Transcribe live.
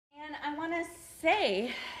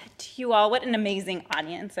say to you all what an amazing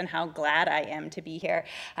audience and how glad I am to be here.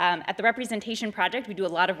 At the Representation Project, we do a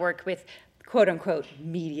lot of work with quote-unquote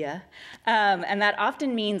media, and that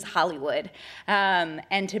often means Hollywood.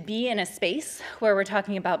 And to be in a space where we're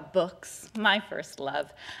talking about books, my first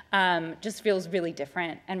love, just feels really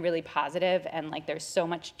different and really positive, and like there's so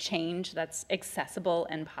much change that's accessible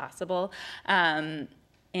and possible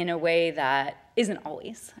in a way that isn't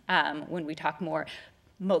always when we talk more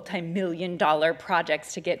multi-million-dollar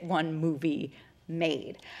projects to get one movie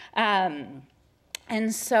made. And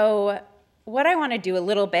so what I want to do a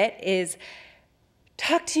little bit is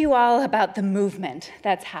talk to you all about the movement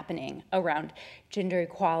that's happening around gender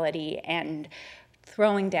equality and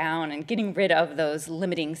throwing down and getting rid of those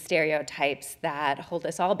limiting stereotypes that hold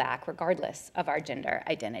us all back regardless of our gender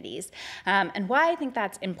identities. And why I think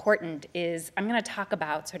that's important is I'm going to talk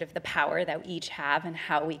about sort of the power that we each have and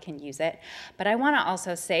how we can use it. But I want to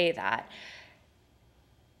also say that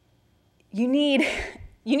you need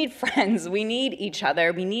friends, we need each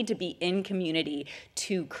other, we need to be in community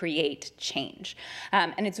to create change.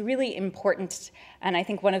 And it's really important, and I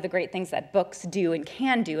think one of the great things that books do and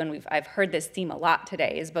can do, and I've heard this theme a lot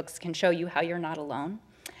today, is books can show you how you're not alone.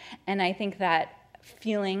 And I think that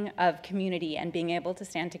feeling of community and being able to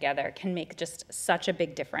stand together can make just such a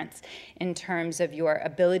big difference in terms of your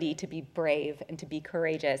ability to be brave and to be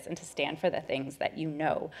courageous and to stand for the things that you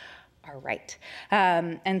know are right.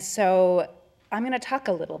 And so I'm going to talk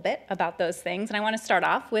a little bit about those things, and I want to start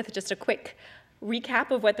off with just a quick recap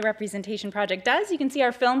of what the Representation Project does. You can see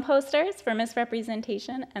our film posters for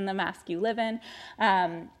Misrepresentation and The Mask You Live In.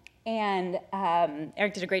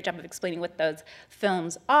 Eric did a great job of explaining what those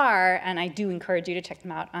films are, and I do encourage you to check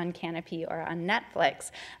them out on Canopy or on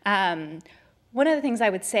Netflix. One of the things I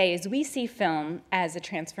would say is we see film as a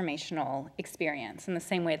transformational experience in the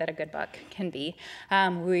same way that a good book can be,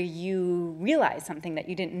 where you realize something that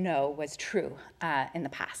you didn't know was true in the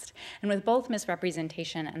past. And with both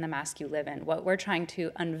Misrepresentation and The Mask You Live In, what we're trying to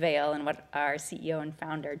unveil and what our CEO and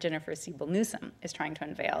founder, Jennifer Siebel-Newsom, is trying to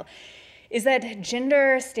unveil is that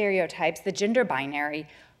gender stereotypes, the gender binary,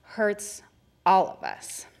 hurts all of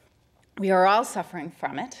us. We are all suffering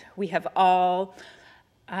from it. We have all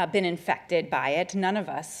been infected by it. None of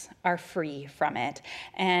us are free from it.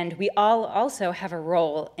 And we all also have a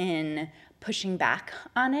role in pushing back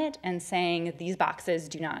on it and saying these boxes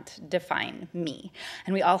do not define me.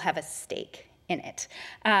 And we all have a stake in it.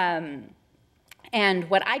 And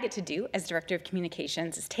what I get to do as Director of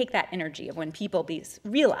Communications is take that energy of when people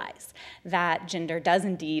realize that gender does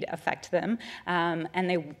indeed affect them,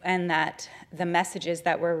 and that the messages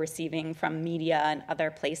that we're receiving from media and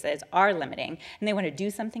other places are limiting, and they want to do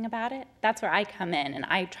something about it. That's where I come in, and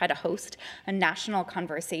I try to host a national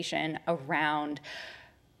conversation around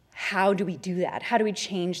how do we do that? How do we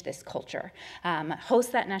change this culture?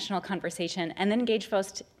 Host that national conversation and then engage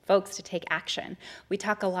folks to take action. We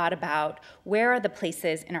talk a lot about where are the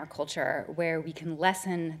places in our culture where we can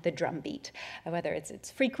lessen the drumbeat, whether it's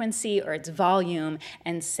its frequency or its volume,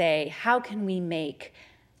 and say, how can we make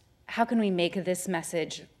this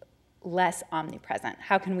message less omnipresent?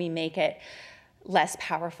 How can we make it less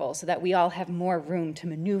powerful so that we all have more room to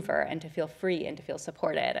maneuver and to feel free and to feel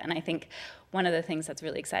supported? And I think one of the things that's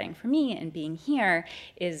really exciting for me in being here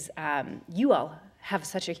is you all have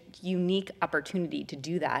such a unique opportunity to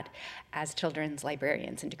do that as children's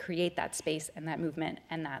librarians and to create that space and that movement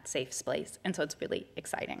and that safe space. And so it's really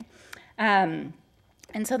exciting. And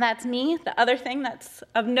so that's me. The other thing that's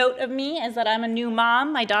of note of me is that I'm a new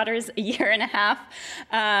mom. My daughter's a year and a half,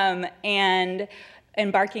 and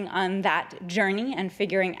embarking on that journey and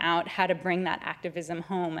figuring out how to bring that activism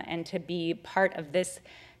home and to be part of this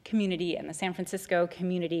community, and the San Francisco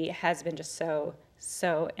community has been just so,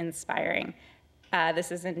 so inspiring.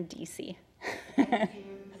 This is in DC.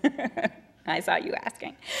 I saw you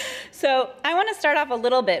asking. So I want to start off a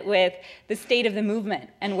little bit with the state of the movement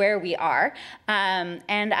and where we are.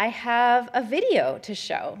 And I have a video to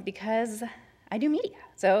show because I do media.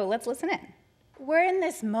 So let's listen in. We're in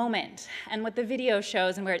this moment, and what the video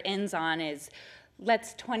shows and where it ends on is,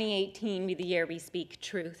 let's 2018 be the year we speak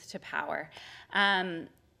truth to power.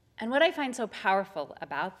 And what I find so powerful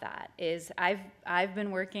about that is I've been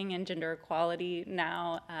working in gender equality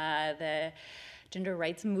now, the gender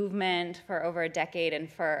rights movement, for over a decade,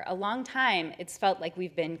 and for a long time it's felt like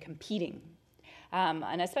we've been competing.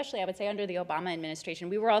 And especially, I would say, under the Obama administration,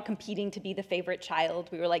 we were all competing to be the favorite child.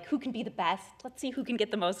 We were like, who can be the best? Let's see who can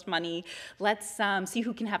get the most money. Let's see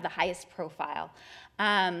who can have the highest profile.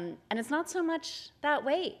 And it's not so much that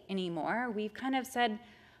way anymore. We've kind of said,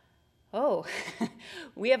 oh,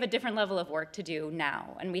 we have a different level of work to do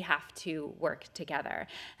now, and we have to work together.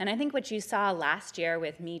 And I think what you saw last year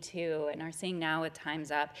with Me Too and are seeing now with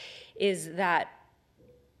Time's Up is that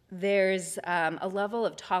there's a level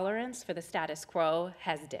of tolerance for the status quo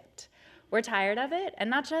has dipped. We're tired of it, and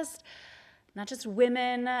not just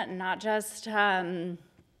women, not just not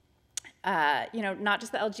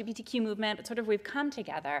just the LGBTQ movement, but sort of we've come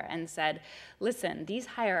together and said, listen, these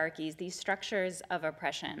hierarchies, these structures of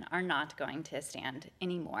oppression are not going to stand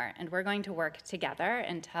anymore, and we're going to work together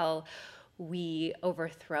until we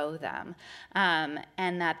overthrow them.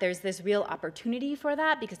 And that there's this real opportunity for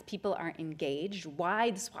that because people are engaged,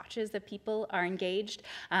 wide swatches of people are engaged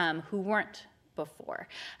who weren't before.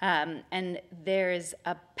 And there's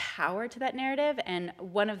a power to that narrative, and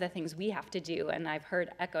one of the things we have to do, and I've heard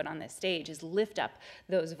echoed on this stage, is lift up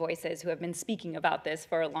those voices who have been speaking about this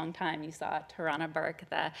for a long time. You saw Tarana Burke,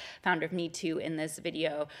 the founder of Me Too, in this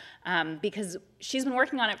video, because she's been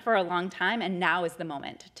working on it for a long time, and now is the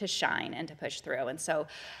moment to shine and to push through. And so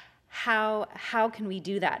how can we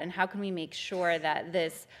do that, and how can we make sure that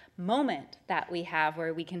this moment that we have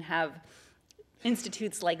where we can have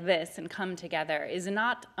institutes like this and come together is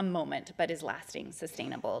not a moment, but is lasting,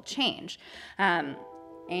 sustainable change?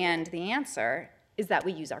 And the answer is that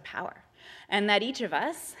we use our power, and that each of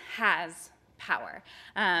us has power.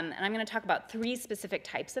 And I'm going to talk about 3 specific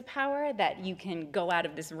types of power that you can go out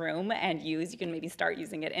of this room and use. You can maybe start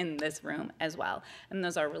using it in this room as well. And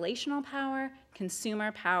those are relational power,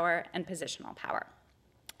 consumer power, and positional power.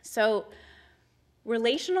 So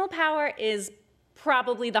relational power is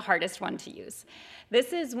probably the hardest one to use.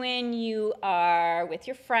 This is when you are with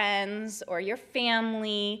your friends or your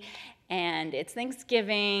family and it's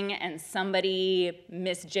Thanksgiving and somebody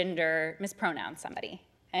mispronounced somebody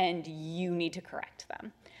and you need to correct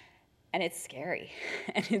them. And it's scary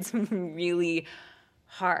and it's really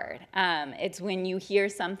hard. It's when you hear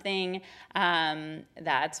something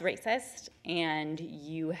that's racist and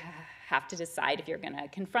you have to decide if you're going to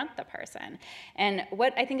confront the person. And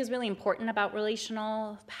what I think is really important about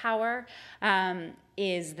relational power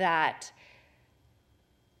is that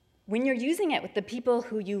when you're using it with the people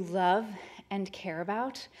who you love and care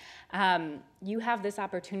about, you have this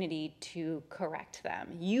opportunity to correct them.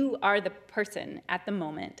 You are the person at the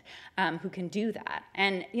moment who can do that.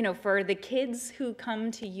 And for the kids who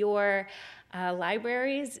come to your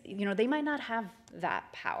libraries, they might not have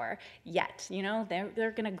that power yet.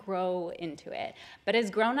 They're going to grow into it. But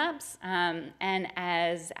as grown-ups and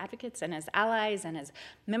as advocates and as allies and as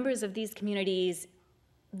members of these communities,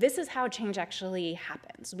 this is how change actually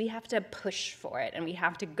happens. We have to push for it, and we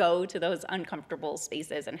have to go to those uncomfortable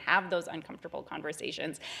spaces and have those uncomfortable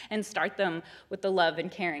conversations and start them with the love and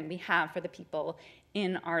caring we have for the people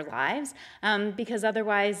in our lives, because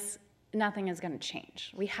otherwise nothing is going to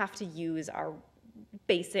change. We have to use our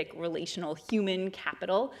basic relational human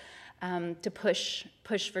capital to push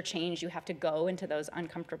for change. You have to go into those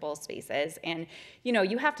uncomfortable spaces, and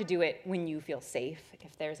you have to do it when you feel safe.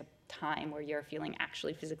 If there's a time where you're feeling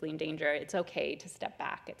actually physically in danger, it's okay to step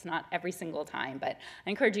back. It's not every single time, but I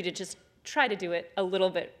encourage you to just try to do it a little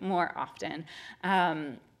bit more often,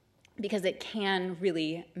 because it can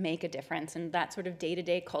really make a difference in that sort of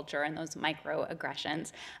day-to-day culture and those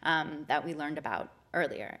microaggressions that we learned about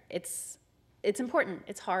earlier. It's important,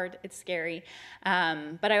 it's hard, it's scary,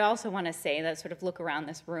 but I also want to say that sort of look around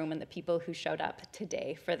this room and the people who showed up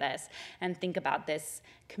today for this and think about this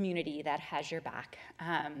community that has your back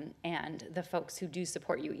and the folks who do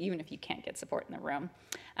support you, even if you can't get support in the room.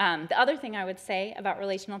 The other thing I would say about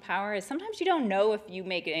relational power is sometimes you don't know if you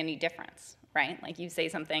make any difference, right? Like you say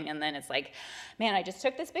something and then it's like, man, I just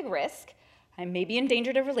took this big risk. I maybe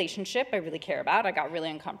endangered a relationship I really care about. I got really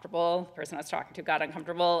uncomfortable. The person I was talking to got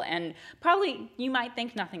uncomfortable. And probably you might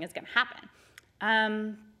think nothing is going to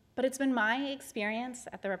happen. But it's been my experience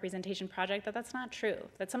at the Representation Project that that's not true.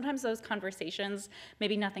 That sometimes those conversations,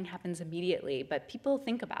 maybe nothing happens immediately, but people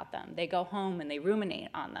think about them. They go home and they ruminate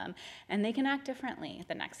on them. And they can act differently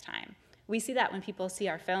the next time. We see that when people see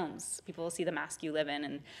our films. People will see The Mask You Live In.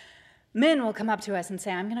 And men will come up to us and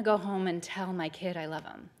say, I'm going to go home and tell my kid I love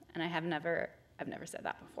him. And I've never said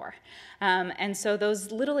that before. And so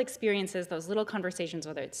those little experiences, those little conversations,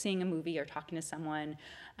 whether it's seeing a movie or talking to someone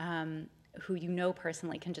who you know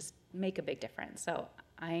personally, can just make a big difference. So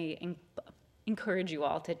I encourage you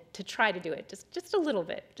all to try to do it just a little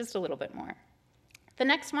bit more. The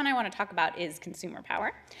next one I want to talk about is consumer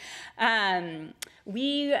power.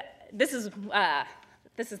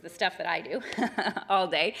 This is the stuff that I do all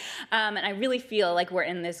day, and I really feel like we're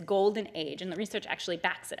in this golden age, and the research actually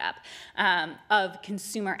backs it up, of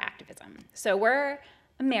consumer activism. So we're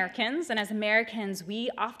Americans, and as Americans, we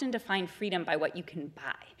often define freedom by what you can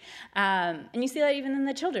buy. And you see that even in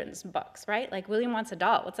the children's books, right? Like William Wants a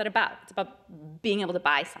Doll, what's that about? It's about being able to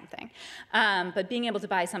buy something, but being able to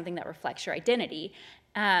buy something that reflects your identity.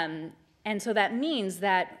 And so that means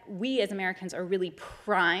that we as Americans are really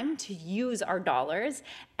primed to use our dollars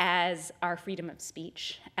as our freedom of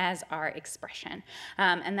speech, as our expression.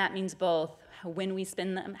 And that means both when we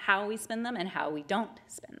spend them, how we spend them, and how we don't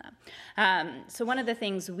spend them. So one of the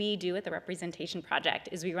things we do at the Representation Project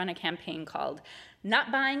is we run a campaign called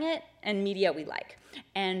Not Buying It and Media We Like.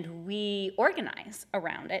 And we organize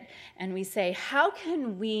around it, and we say, how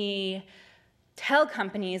can we tell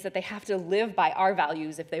companies that they have to live by our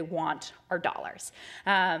values if they want our dollars?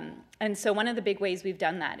 And so one of the big ways we've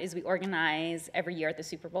done that is we organize every year at the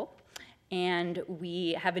Super Bowl. And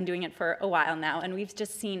we have been doing it for a while now, and we've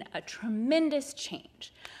just seen a tremendous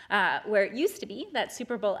change. Where it used to be that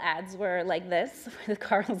Super Bowl ads were like this with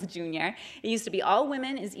Carl's Jr. It used to be all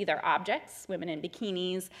women is either objects, women in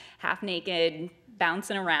bikinis, half naked,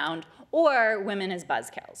 bouncing around, or women as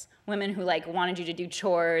buzzkills. Women who like wanted you to do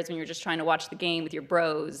chores when you're just trying to watch the game with your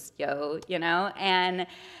bros, you know? And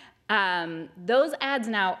those ads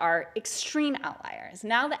now are extreme outliers.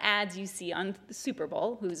 Now the ads you see on the Super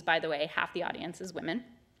Bowl, who's, by the way, half the audience is women,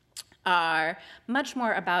 are much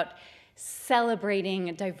more about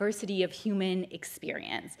celebrating diversity of human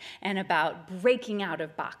experience and about breaking out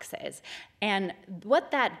of boxes. And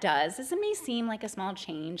what that does is, it may seem like a small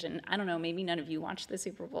change, and I don't know, maybe none of you watch the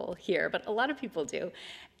Super Bowl here, but a lot of people do.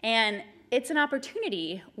 And it's an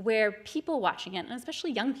opportunity where people watching it, and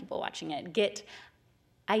especially young people watching it, get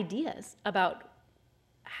ideas about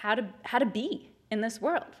how to be in this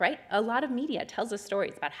world, right? A lot of media tells us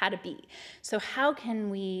stories about how to be. So how can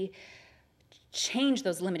we change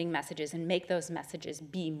those limiting messages and make those messages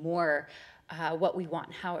be more what we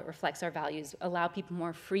want, how it reflects our values, allow people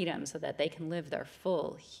more freedom so that they can live their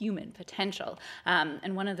full human potential?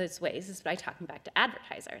 And one of those ways is by talking back to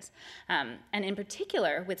advertisers. And in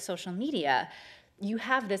particular, with social media, you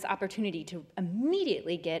have this opportunity to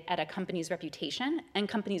immediately get at a company's reputation, and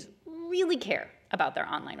companies really care about their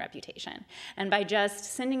online reputation. And by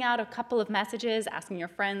just sending out a couple of messages, asking your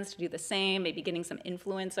friends to do the same, maybe getting some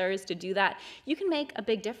influencers to do that, you can make a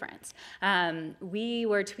big difference. We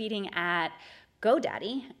were tweeting at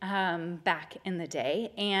GoDaddy back in the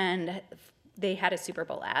day, and they had a Super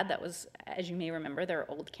Bowl ad that was, as you may remember, their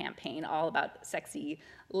old campaign, all about sexy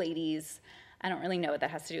ladies. I don't really know what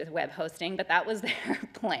that has to do with web hosting, but that was their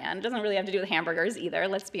plan. It doesn't really have to do with hamburgers either,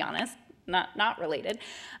 let's be honest, not related.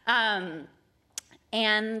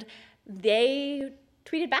 And they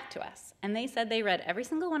tweeted back to us, and they said they read every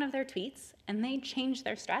single one of their tweets, and they changed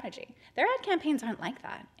their strategy. Their ad campaigns aren't like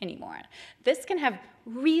that anymore. This can have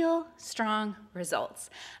real strong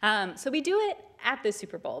results. So we do it at the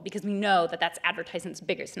Super Bowl because we know that that's advertisements'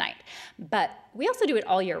 biggest night. But we also do it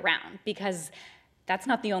all year round because that's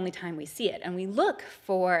not the only time we see it. And we look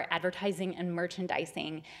for advertising and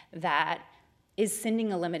merchandising that is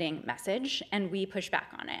sending a limiting message, and we push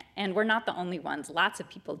back on it. And we're not the only ones. Lots of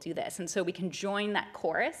people do this. And so we can join that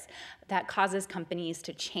chorus that causes companies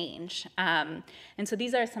to change. And so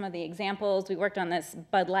these are some of the examples. We worked on this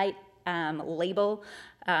Bud Light label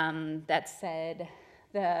that said,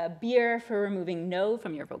 the beer for removing no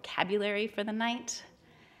from your vocabulary for the night.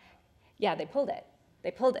 Yeah, they pulled it.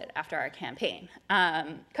 They pulled it after our campaign.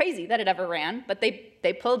 Crazy that it ever ran, but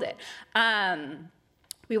they pulled it.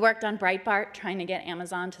 We worked on Breitbart, trying to get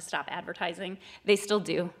Amazon to stop advertising. They still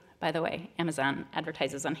do, by the way. Amazon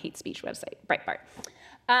advertises on hate speech website, Breitbart.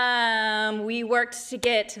 We worked to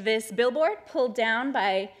get this billboard pulled down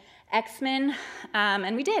by X-Men,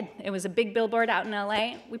 and we did. It was a big billboard out in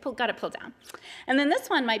LA. We got it pulled down. And then this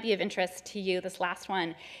one might be of interest to you, this last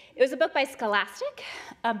one. It was a book by Scholastic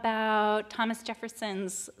about Thomas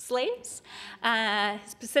Jefferson's slaves,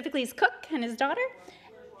 specifically his cook and his daughter.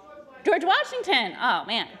 George Washington. Oh,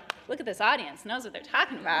 man. Look at this audience. Knows what they're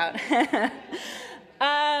talking about.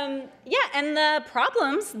 Yeah, and the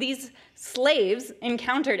problems these slaves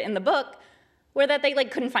encountered in the book were that they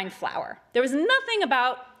couldn't find flour. There was nothing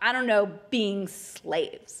about, I don't know, being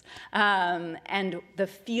slaves and the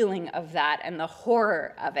feeling of that and the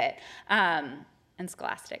horror of it. And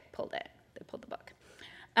Scholastic pulled it. They pulled the book.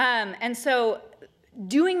 And so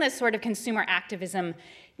doing this sort of consumer activism,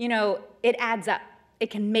 it adds up. It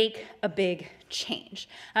can make a big change.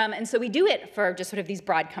 And so we do it for just sort of these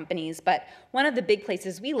broad companies, but one of the big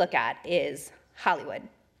places we look at is Hollywood.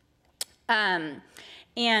 And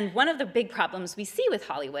one of the big problems we see with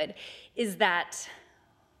Hollywood is that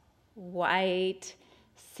white,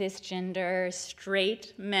 cisgender,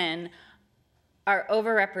 straight men are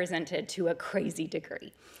overrepresented to a crazy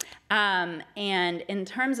degree. And in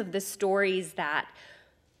terms of the stories that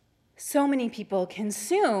so many people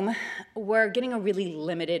consume, we're getting a really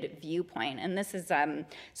limited viewpoint. And this is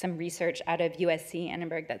some research out of USC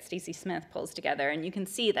Annenberg that Stacy Smith pulls together. And you can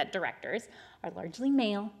see that directors are largely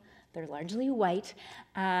male, they're largely white,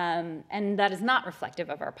 and that is not reflective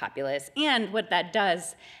of our populace. And what that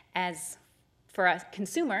does for us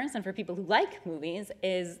consumers and for people who like movies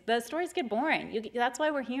is the stories get boring. That's why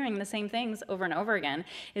we're hearing the same things over and over again,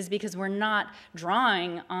 is because we're not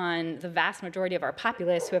drawing on the vast majority of our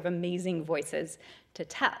populace who have amazing voices to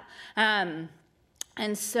tell. And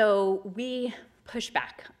so we push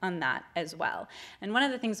back on that as well. And one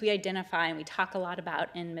of the things we identify and we talk a lot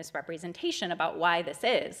about in misrepresentation about why this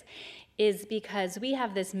is because we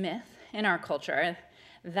have this myth in our culture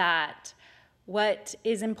that what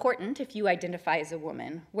is important if you identify as a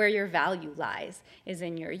woman, where your value lies, is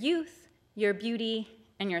in your youth, your beauty,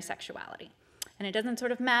 and your sexuality. And it doesn't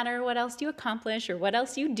sort of matter what else you accomplish or what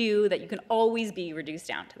else you do, that you can always be reduced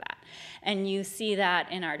down to that. And you see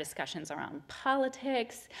that in our discussions around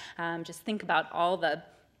politics. Just think about all the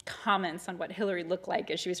comments on what Hillary looked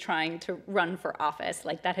like as she was trying to run for office,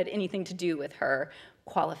 like that had anything to do with her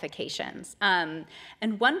qualifications. And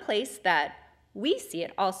one place that we see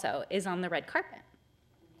it also is on the red carpet.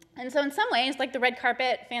 And so in some ways, like the red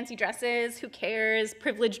carpet, fancy dresses, who cares,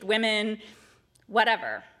 privileged women,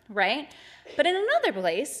 whatever, right? But in another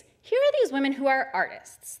place, here are these women who are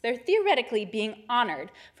artists. They're theoretically being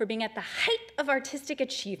honored for being at the height of artistic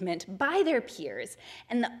achievement by their peers,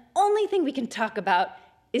 and the only thing we can talk about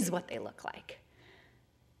is what they look like.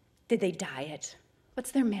 Did they diet?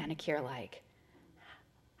 What's their manicure like?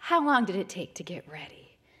 How long did it take to get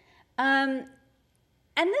ready?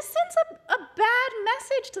 And this sends a bad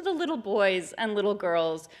message to the little boys and little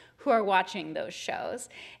girls who are watching those shows.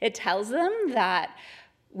 It tells them that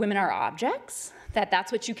women are objects, that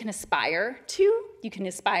that's what you can aspire to. You can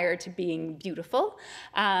aspire to being beautiful,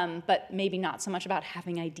 but maybe not so much about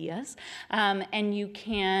having ideas. And you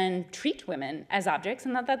can treat women as objects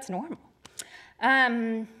and that that's normal.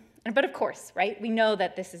 But of course, right, we know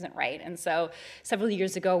that this isn't right. And so several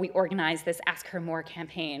years ago, we organized this Ask Her More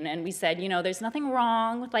campaign. And we said, you know, there's nothing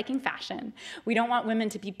wrong with liking fashion. We don't want women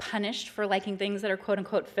to be punished for liking things that are quote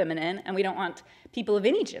unquote feminine. And we don't want people of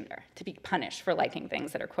any gender to be punished for liking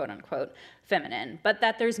things that are quote unquote feminine. But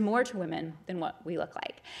that there's more to women than what we look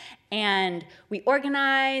like. And we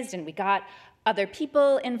organized and we got other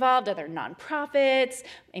people involved, other nonprofits,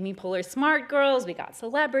 Amy Poehler's Smart Girls, we got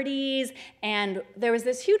celebrities, and there was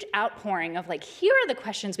this huge outpouring of like, here are the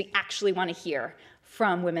questions we actually want to hear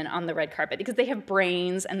from women on the red carpet, because they have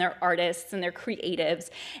brains and they're artists and they're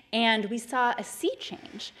creatives, and we saw a sea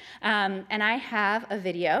change. And I have a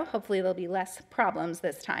video, hopefully there'll be less problems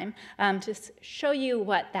this time, to show you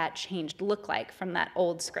what that change looked like from that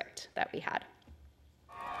old script that we had.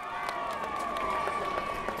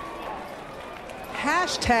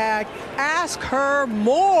 Hashtag Ask Her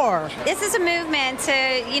More. This is a movement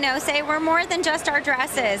to, you know, say we're more than just our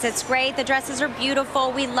dresses. It's great, the dresses are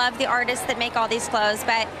beautiful. We love the artists that make all these clothes,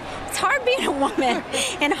 but it's hard being a woman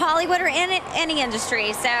in Hollywood or in any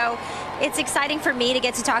industry. So it's exciting for me to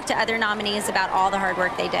get to talk to other nominees about all the hard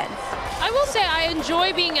work they did. I will say I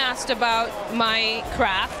enjoy being asked about my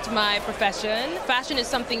craft, my profession. Fashion is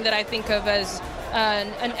something that I think of as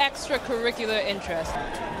an extracurricular interest.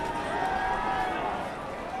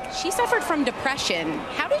 She suffered from depression.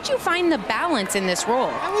 How did you find the balance in this role?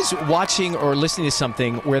 I was watching or listening to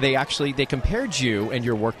something where they compared you and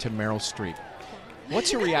your work to Meryl Streep.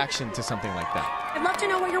 What's your reaction to something like that? I'd love to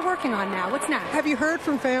know what you're working on now. What's next? Have you heard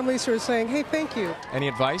from families who are saying, hey, thank you? Any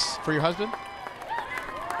advice for your husband?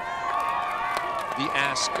 The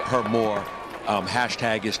Ask Her More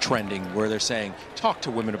hashtag is trending, where they're saying, talk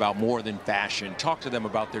to women about more than fashion. Talk to them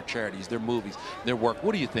about their charities, their movies, their work.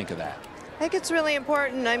 What do you think of that? I think it's really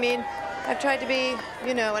important. I mean, I've tried to be,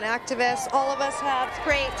 you know, an activist. All of us have. It's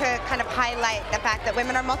great to kind of highlight the fact that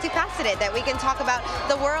women are multifaceted, that we can talk about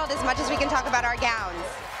the world as much as we can talk about our gowns.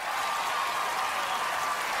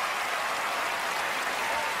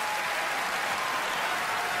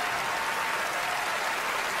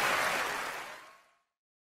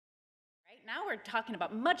 Now we're talking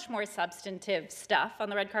about much more substantive stuff on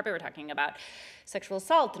the red carpet. We're talking about sexual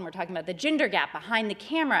assault, and we're talking about the gender gap behind the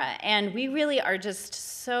camera. And we really are just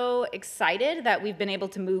so excited that we've been able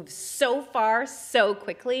to move so far so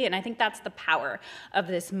quickly. And I think that's the power of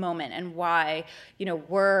this moment and why, you know,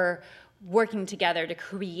 we're working together to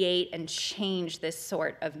create and change this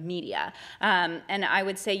sort of media. And I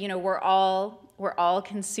would say, you know, we're all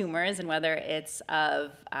consumers, and whether it's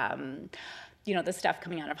of the stuff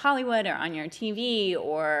coming out of Hollywood or on your TV,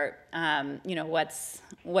 or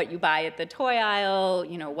what you buy at the toy aisle,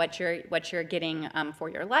 what you're getting for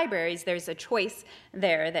your libraries. There's a choice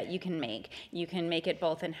there that you can make. You can make it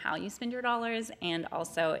both in how you spend your dollars and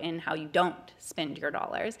also in how you don't spend your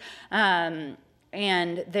dollars.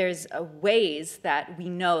 And there's ways that we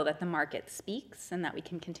know that the market speaks and that we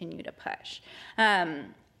can continue to push.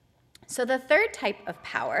 So the third type of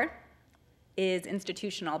power is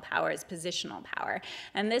institutional power, is positional power.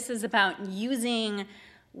 And this is about using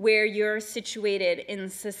where you're situated in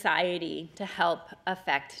society to help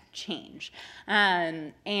affect change.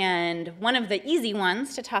 And one of the easy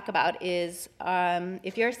ones to talk about is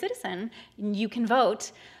if you're a citizen, you can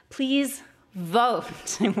vote. Please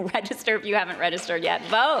vote. Register if you haven't registered yet.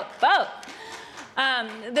 Vote, vote.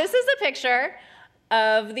 This is a picture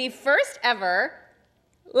of the first ever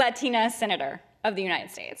Latina senator of the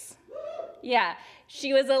United States. Yeah,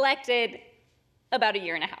 she was elected about 1.5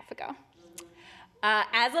 years ago.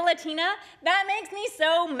 As a Latina, that makes me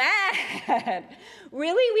so mad.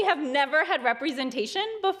 Really, we have never had representation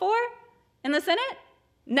before in the Senate?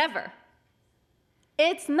 Never.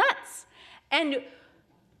 It's nuts. And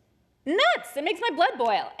nuts, it makes my blood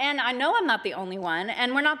boil. And I know I'm not the only one,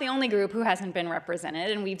 and we're not the only group who hasn't been represented,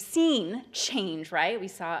 and we've seen change, right? We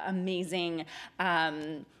saw amazing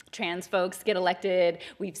trans folks get elected.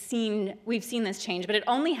 We've seen this change, but it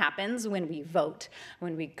only happens when we vote,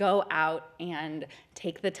 when we go out and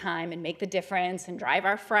take the time and make the difference and drive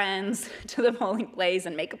our friends to the polling place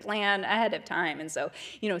and make a plan ahead of time. And so,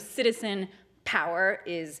 citizen power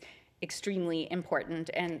is extremely important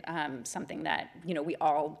and something that we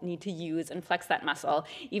all need to use and flex that muscle,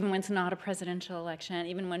 even when it's not a presidential election,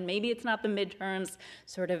 even when maybe it's not the midterms.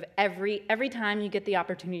 Sort of every time you get the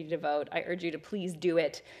opportunity to vote, I urge you to please do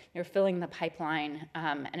it. You're filling the pipeline,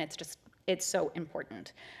 and it's so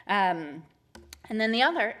important. And then the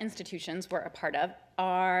other institutions we're a part of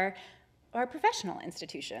are professional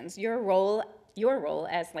institutions. Your role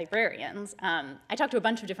as librarians. I talk to a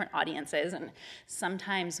bunch of different audiences, and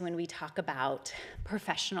sometimes when we talk about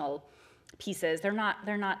professional pieces, they're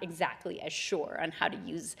not exactly as sure on how to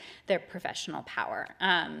use their professional power.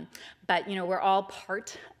 But we're all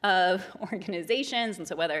part of organizations, and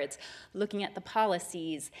so whether it's looking at the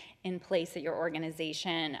policies in place at your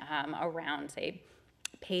organization around, say,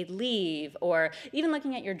 paid leave, or even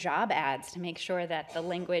looking at your job ads to make sure that the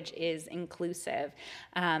language is inclusive,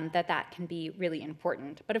 that can be really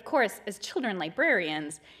important. But of course, as children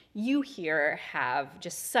librarians, you here have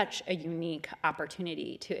just such a unique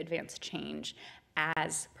opportunity to advance change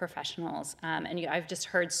as professionals. I've just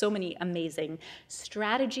heard so many amazing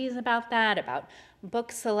strategies about that, about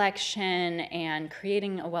book selection and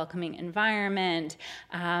creating a welcoming environment.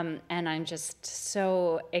 And I'm just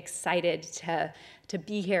so excited to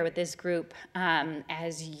be here with this group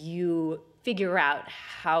as you figure out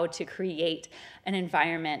how to create an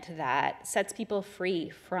environment that sets people free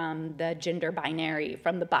from the gender binary,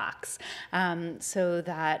 from the box, so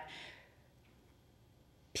that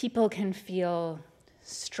people can feel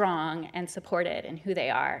strong and supported in who they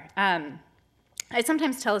are. I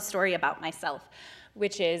sometimes tell a story about myself,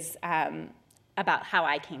 which is about how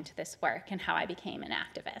I came to this work and how I became an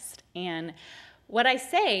activist. And what I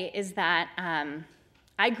say is that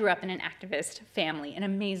I grew up in an activist family, an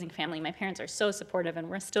amazing family. My parents are so supportive, and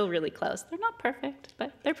we're still really close. They're not perfect,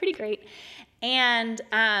 but they're pretty great. And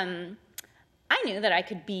I knew that I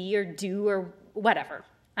could be or do or whatever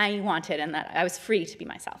I wanted, and that I was free to be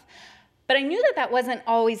myself. But I knew that that wasn't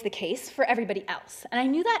always the case for everybody else. And I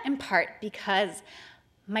knew that in part because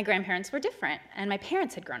my grandparents were different, and my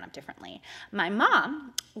parents had grown up differently. My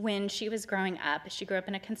mom, when she was growing up, she grew up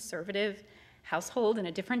in a conservative household in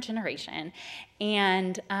a different generation.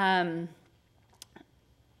 And when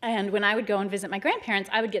I would go and visit my grandparents,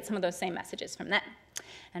 I would get some of those same messages from them.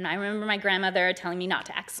 And I remember my grandmother telling me not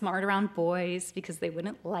to act smart around boys because they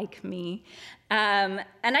wouldn't like me. And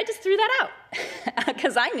I just threw that out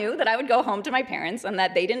because I knew that I would go home to my parents and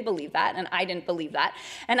that they didn't believe that and I didn't believe that.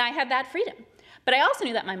 And I had that freedom. But I also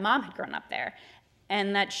knew that my mom had grown up there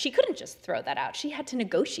and that she couldn't just throw that out. She had to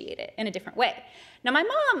negotiate it in a different way. Now, my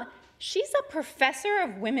mom, she's a professor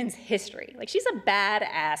of women's history. Like, she's a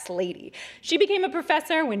badass lady. She became a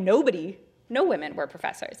professor when no women were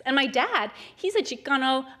professors. And my dad, he's a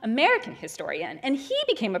Chicano-American historian, and he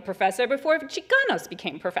became a professor before Chicanos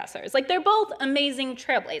became professors. Like, they're both amazing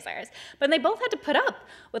trailblazers, but they both had to put up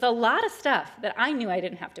with a lot of stuff that I knew I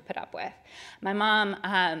didn't have to put up with. My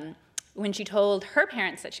mom, when she told her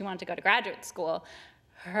parents that she wanted to go to graduate school,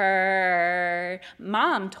 her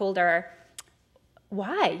mom told her,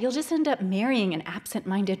 "Why? You'll just end up marrying an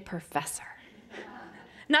absent-minded professor."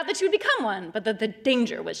 Not that she would become one, but that the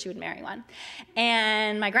danger was she would marry one.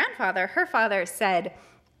 And my grandfather, her father, said,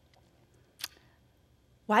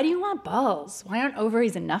 "Why do you want balls? Why aren't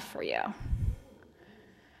ovaries enough for you?"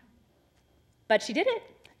 But she did it,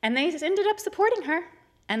 and they ended up supporting her,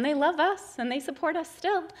 and they love us, and they support us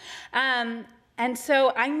still. And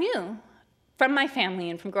so I knew from my family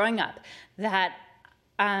and from growing up that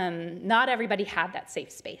not everybody had that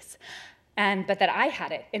safe space, but that I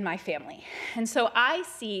had it in my family. And so I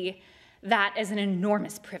see that as an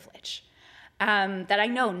enormous privilege that I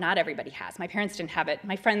know not everybody has. My parents didn't have it.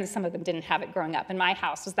 My friends, some of them didn't have it growing up. And my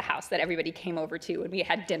house was the house that everybody came over to, and we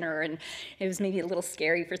had dinner, and it was maybe a little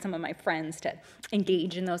scary for some of my friends to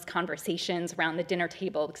engage in those conversations around the dinner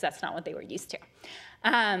table because that's not what they were used to.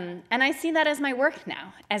 And I see that as my work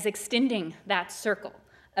now, as extending that circle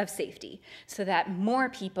of safety so that more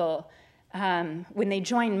people, when they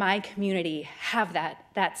join my community, have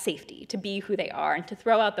that safety to be who they are and to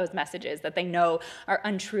throw out those messages that they know are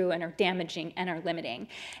untrue and are damaging and are limiting.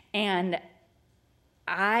 And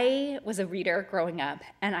I was a reader growing up,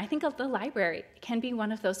 and I think the library can be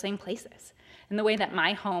one of those same places. In the way that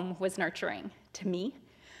my home was nurturing to me,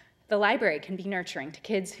 the library can be nurturing to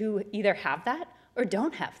kids who either have that or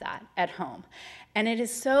don't have that at home. And it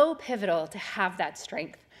is so pivotal to have that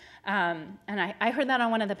strength. And I heard that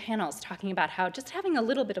on one of the panels talking about how just having a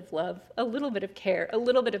little bit of love, a little bit of care, a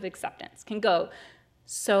little bit of acceptance can go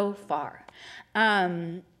so far.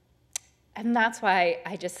 And that's why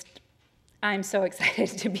I'm so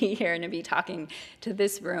excited to be here and to be talking to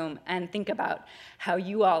this room and think about how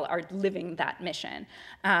you all are living that mission.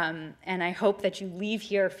 And I hope that you leave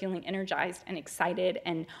here feeling energized and excited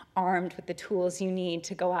and armed with the tools you need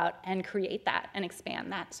to go out and create that and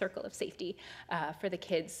expand that circle of safety for the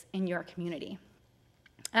kids in your community.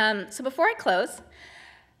 So before I close,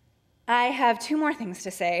 I have two more things to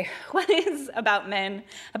say. One is about men,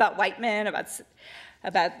 about white men, about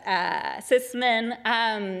cis men.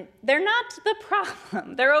 They're not the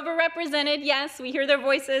problem. They're overrepresented, yes, we hear their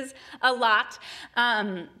voices a lot,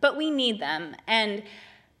 but we need them. And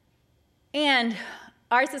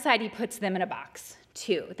our society puts them in a box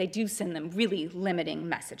too. They do send them really limiting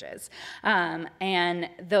messages. And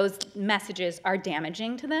those messages are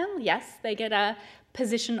damaging to them. Yes, they get a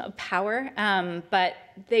position of power, but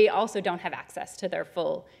they also don't have access to their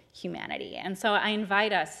full humanity. And so I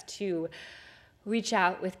invite us to reach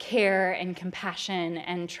out with care and compassion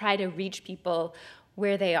and try to reach people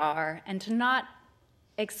where they are and to not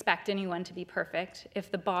expect anyone to be perfect. If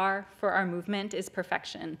the bar for our movement is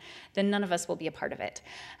perfection, then none of us will be a part of it.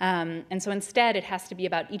 And so instead, it has to be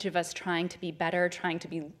about each of us trying to be better, trying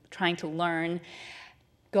to learn,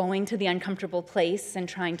 going to the uncomfortable place and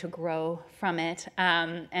trying to grow from it.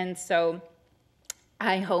 And so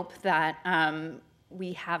I hope that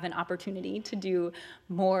we have an opportunity to do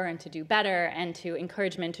more and to do better and to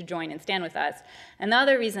encourage men to join and stand with us. And the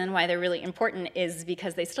other reason why they're really important is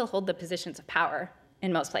because they still hold the positions of power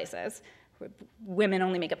in most places. Women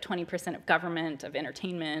only make up 20% of government, of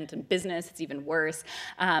entertainment, and business. It's even worse.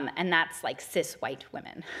 And that's like cis white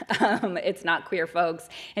women. It's not queer folks.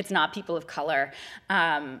 It's not people of color.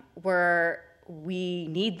 We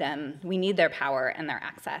need them. We need their power and their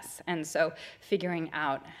access. And so figuring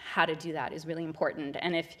out how to do that is really important.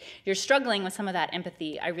 And if you're struggling with some of that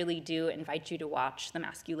empathy, I really do invite you to watch The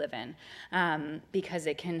Mask You Live In, because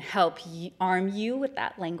it can help arm you with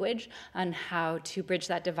that language on how to bridge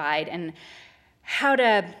that divide and how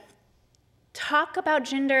to talk about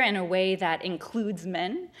gender in a way that includes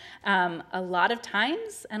men. A lot of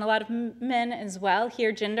times, and a lot of men as well,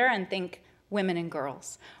 hear gender and think women and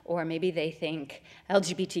girls, or maybe they think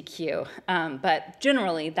LGBTQ, but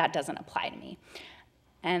generally that doesn't apply to me.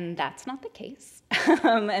 And that's not the case.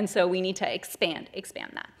 And so we need to expand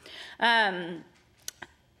that.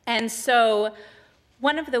 And so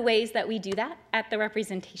one of the ways that we do that at the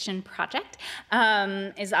Representation Project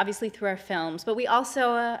is obviously through our films, but we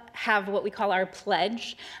also have what we call our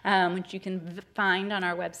pledge, which you can find on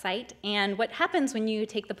our website. And what happens when you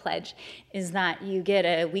take the pledge is that you get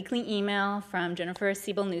a weekly email from Jennifer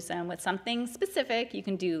Siebel-Newsom with something specific you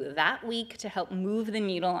can do that week to help move the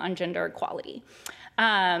needle on gender equality.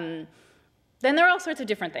 Then there are all sorts of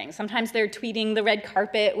different things. Sometimes they're tweeting the red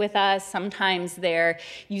carpet with us. Sometimes they're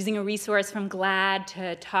using a resource from GLAAD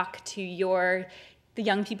to talk to the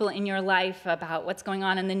young people in your life about what's going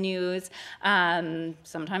on in the news.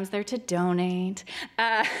 Sometimes they're to donate,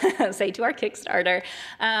 say to our Kickstarter.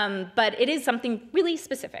 But it is something really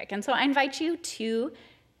specific. And so I invite you to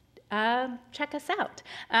check us out.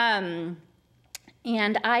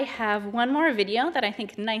 And I have one more video that I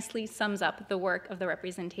think nicely sums up the work of the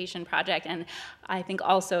Representation Project, and I think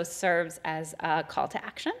also serves as a call to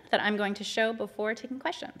action that I'm going to show before taking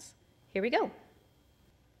questions. Here we go.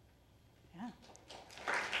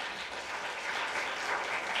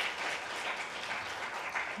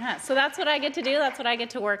 Yeah, so that's what I get to do. That's what I get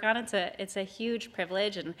to work on. It's a huge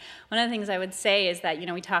privilege. And one of the things I would say is that,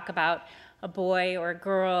 we talk about a boy or a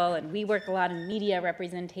girl, and we work a lot in media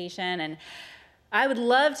representation. And I would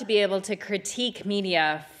love to be able to critique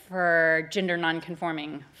media for gender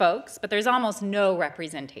nonconforming folks, but there's almost no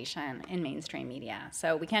representation in mainstream media.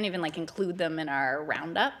 So we can't even include them in our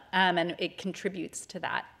roundup, and it contributes to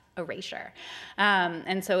that erasure.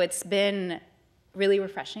 And so it's been really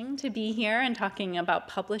refreshing to be here and talking about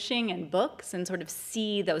publishing and books and sort of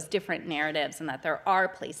see those different narratives, and that there are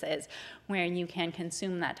places where you can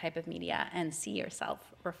consume that type of media and see yourself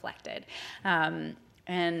reflected.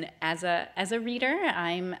 And as a reader,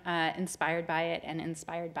 I'm inspired by it and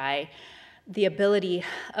inspired by the ability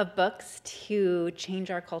of books to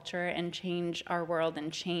change our culture and change our world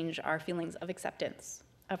and change our feelings of acceptance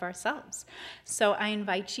of ourselves. So I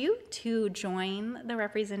invite you to join the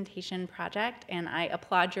Representation Project, and I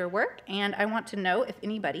applaud your work, and I want to know if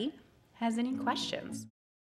anybody has any questions.